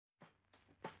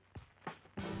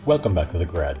Welcome back to the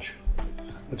garage.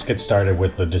 Let's get started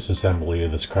with the disassembly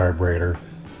of this carburetor.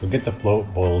 We'll get the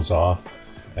float bowls off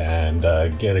and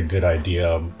get a good idea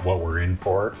of what we're in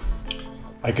for.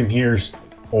 I can hear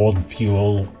old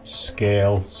fuel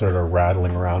scale sort of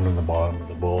rattling around on the bottom of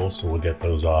the bowl, so we'll get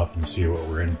those off and see what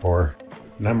we're in for.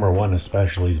 Number one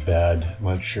especially is bad. I'm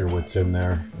not sure what's in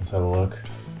there. Let's have a look.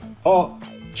 Oh,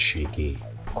 cheeky.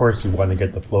 Of course, you want to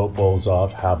get the float bowls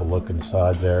off, have a look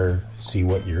inside there, see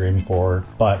what you're in for,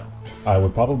 but I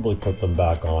would probably put them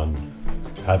back on.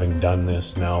 Having done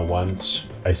this now once,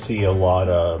 I see a lot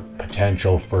of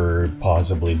potential for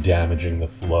possibly damaging the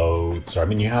float. So I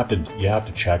mean, you have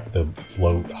to check the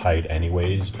float height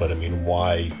anyways, but I mean,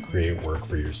 why create work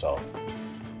for yourself?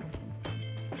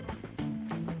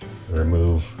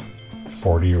 Remove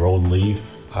 40-year-old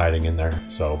leaf hiding in there.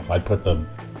 So I'd put the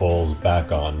bowls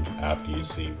back on after you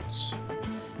see what's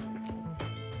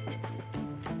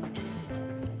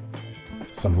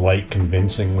some light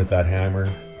convincing with that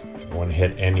hammer. Don't want to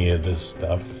hit any of this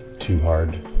stuff too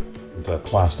hard. It's a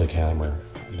plastic hammer.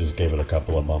 I just gave it a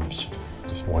couple of bumps.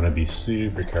 Just want to be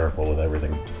super careful with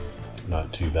everything.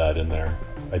 Not too bad in there.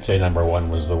 I'd say number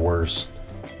one was the worst.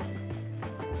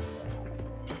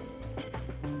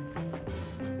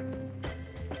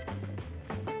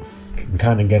 Can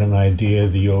kind of get an idea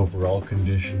of the overall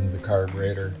condition of the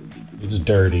carburetor. It's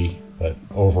dirty, but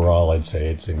overall I'd say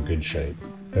it's in good shape.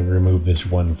 I've removed this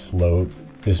one float.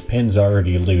 This pin's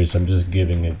already loose. I'm just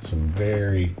giving it some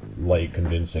very light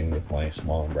convincing with my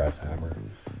small brass hammer.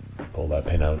 Pull that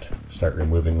pin out. Start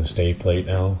removing the stay plate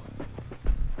now.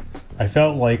 I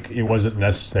felt like it wasn't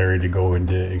necessary to go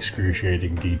into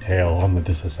excruciating detail on the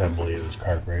disassembly of this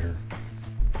carburetor.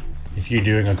 If you're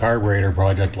doing a carburetor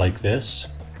project like this,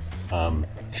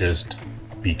 just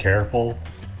be careful,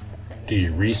 do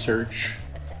your research,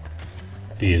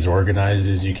 be as organized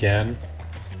as you can,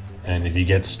 and if you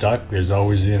get stuck, there's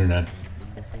always the internet.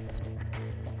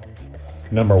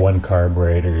 Number one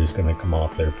carburetor is going to come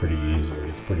off there pretty easily.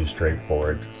 It's pretty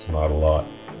straightforward. It's not a lot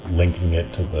linking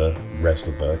it to the rest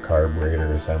of the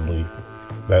carburetor assembly.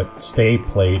 That stay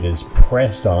plate is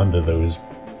pressed onto those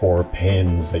 4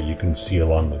 pins that you can see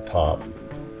along the top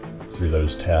through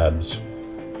those tabs.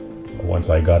 Once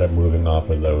I got it moving off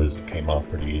of those, it came off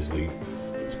pretty easily.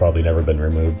 It's probably never been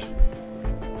removed.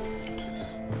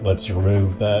 Let's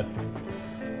remove that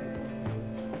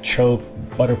choke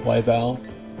butterfly valve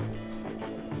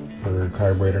for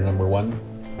carburetor number one.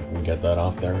 We can get that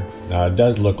off there. Now it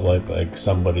does look like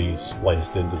somebody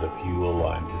spliced into the fuel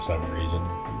line for some reason.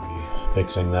 We'll be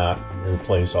fixing that and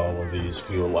replace all of these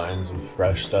fuel lines with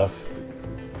fresh stuff.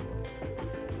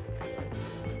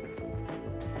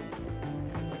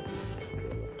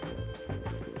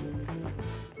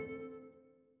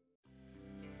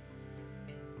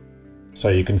 So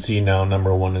you can see now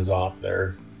number one is off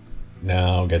there.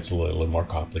 Now it gets a little more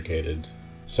complicated.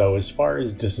 So as far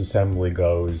as disassembly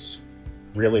goes,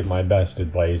 really my best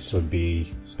advice would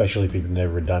be, especially if you've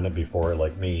never done it before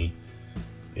like me,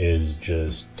 is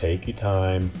just take your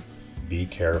time, be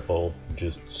careful,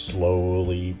 just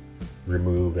slowly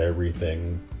remove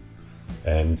everything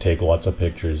and take lots of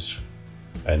pictures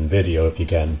and video if you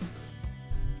can.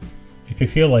 If you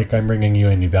feel like I'm bringing you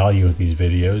any value with these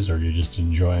videos, or you're just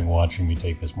enjoying watching me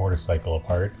take this motorcycle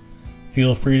apart,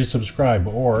 feel free to subscribe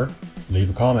or leave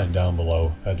a comment down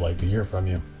below. I'd like to hear from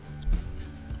you.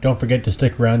 Don't forget to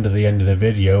stick around to the end of the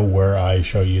video where I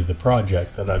show you the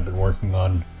project that I've been working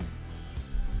on.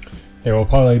 There will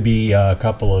probably be a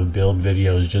couple of build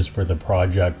videos just for the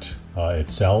project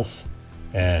itself,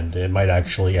 and it might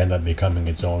actually end up becoming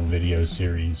its own video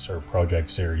series or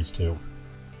project series too.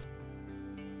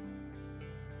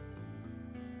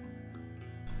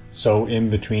 So in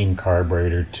between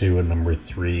carburetor 2 and number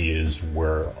 3 is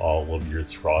where all of your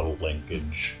throttle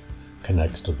linkage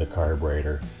connects to the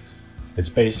carburetor. It's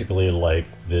basically like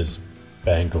this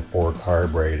bank of 4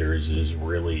 carburetors is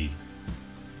really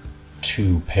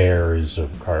 2 pairs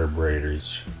of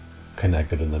carburetors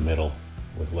connected in the middle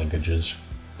with linkages.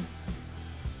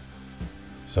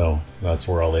 So that's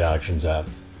where all the action's at.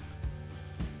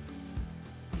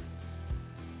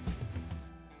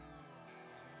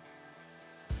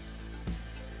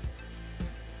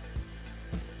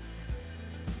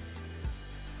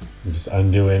 Just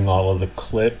undoing all of the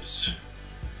clips,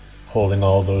 holding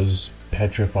all those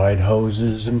petrified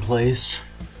hoses in place,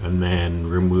 and then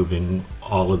removing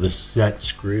all of the set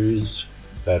screws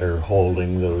that are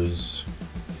holding those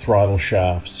throttle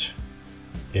shafts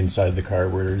inside the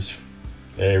carburetors.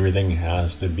 Everything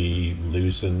has to be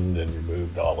loosened and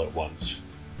removed all at once.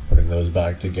 Putting those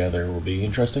back together will be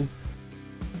interesting.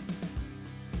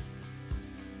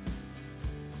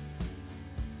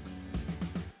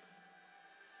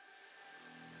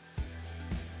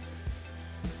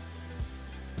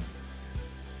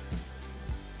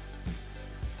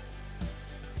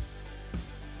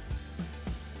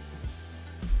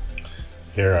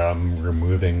 Here I'm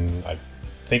removing, I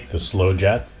think, the slow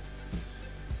jet.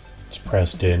 It's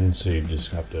pressed in, so you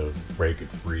just have to break it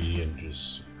free and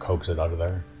just coax it out of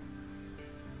there.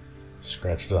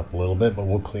 Scratched it up a little bit, but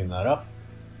we'll clean that up.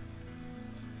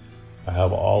 I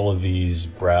have all of these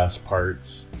brass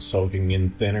parts soaking in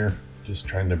thinner, just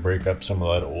trying to break up some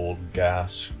of that old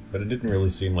gas, but it didn't really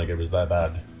seem like it was that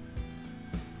bad.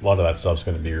 A lot of that stuff's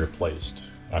going to be replaced,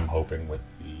 I'm hoping, with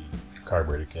the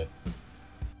carburetor kit.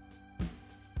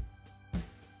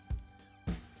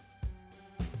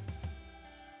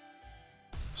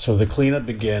 So the cleanup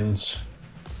begins.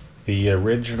 The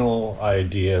original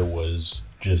idea was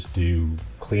just to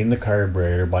clean the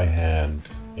carburetor by hand,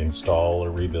 install a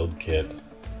rebuild kit,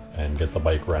 and get the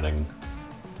bike running.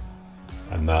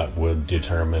 And that would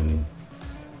determine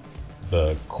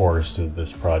the course that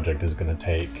this project is going to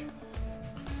take.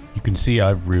 You can see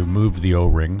I've removed the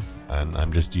O-ring, and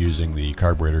I'm just using the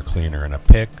carburetor cleaner and a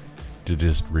pick to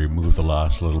just remove the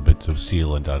last little bits of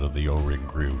sealant out of the O-ring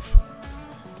groove.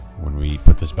 When we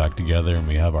put this back together and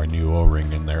we have our new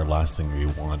O-ring in there, last thing we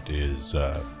want is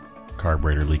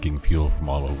carburetor leaking fuel from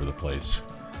all over the place.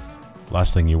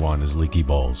 Last thing you want is leaky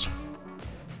balls.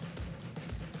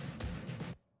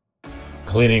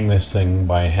 Cleaning this thing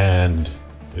by hand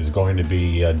is going to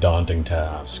be a daunting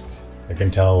task. I can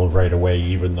tell right away,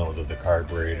 even though that the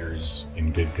carburetor's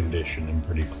in good condition and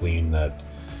pretty clean, that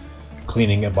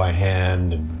cleaning it by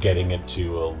hand and getting it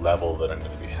to a level that I'm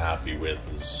going to be happy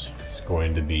with is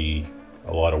going to be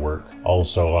a lot of work.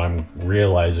 Also, I'm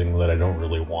realizing that I don't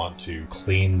really want to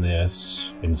clean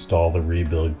this, install the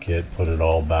rebuild kit, put it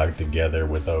all back together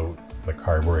without the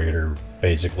carburetor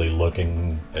basically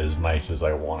looking as nice as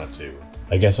I want it to.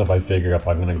 I guess if I figure if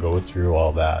I'm going to go through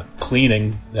all that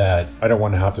cleaning, that I don't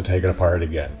want to have to take it apart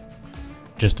again.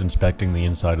 Just inspecting the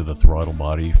inside of the throttle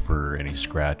body for any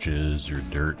scratches or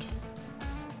dirt.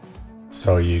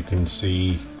 So you can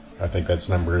see, I think that's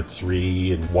number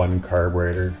 3 and 1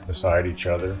 carburetor beside each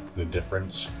other, the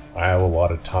difference. I have a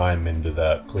lot of time into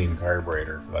that clean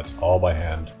carburetor. That's all by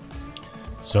hand.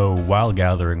 So while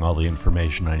gathering all the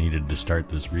information I needed to start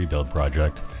this rebuild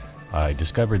project, I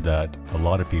discovered that a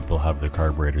lot of people have their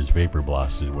carburetors vapor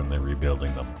blasted when they're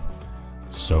rebuilding them.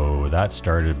 So that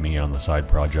started me on the side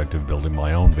project of building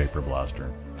my own vapor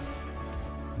blaster.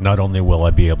 Not only will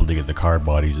I be able to get the car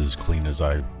bodies as clean as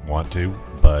I want to,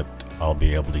 but I'll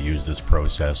be able to use this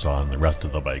process on the rest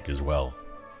of the bike as well.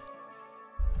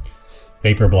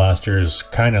 Vapor blasters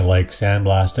kind of like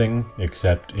sandblasting,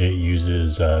 except it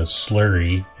uses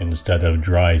slurry instead of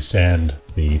dry sand.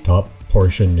 The top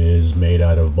portion is made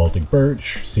out of Baltic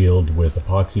birch, sealed with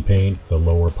epoxy paint. The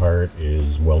lower part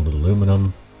is welded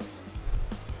aluminum.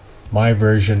 My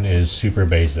version is super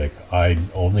basic. I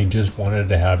only just wanted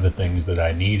to have the things that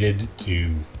I needed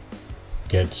to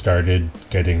get started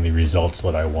getting the results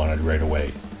that I wanted right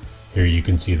away. Here you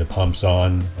can see the pumps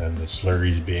on and the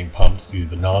slurries being pumped through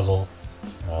the nozzle.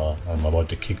 I'm about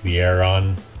to kick the air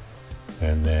on,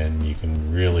 and then you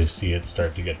can really see it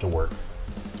start to get to work.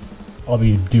 I'll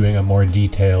be doing a more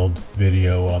detailed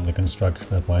video on the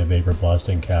construction of my vapor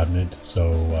blasting cabinet,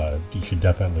 so you should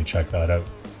definitely check that out.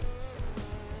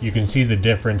 You can see the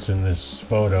difference in this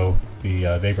photo.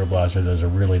 The vapor blaster does a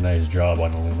really nice job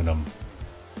on aluminum.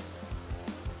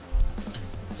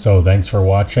 So thanks for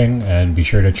watching, and be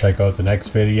sure to check out the next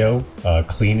video,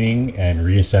 cleaning and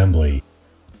reassembly.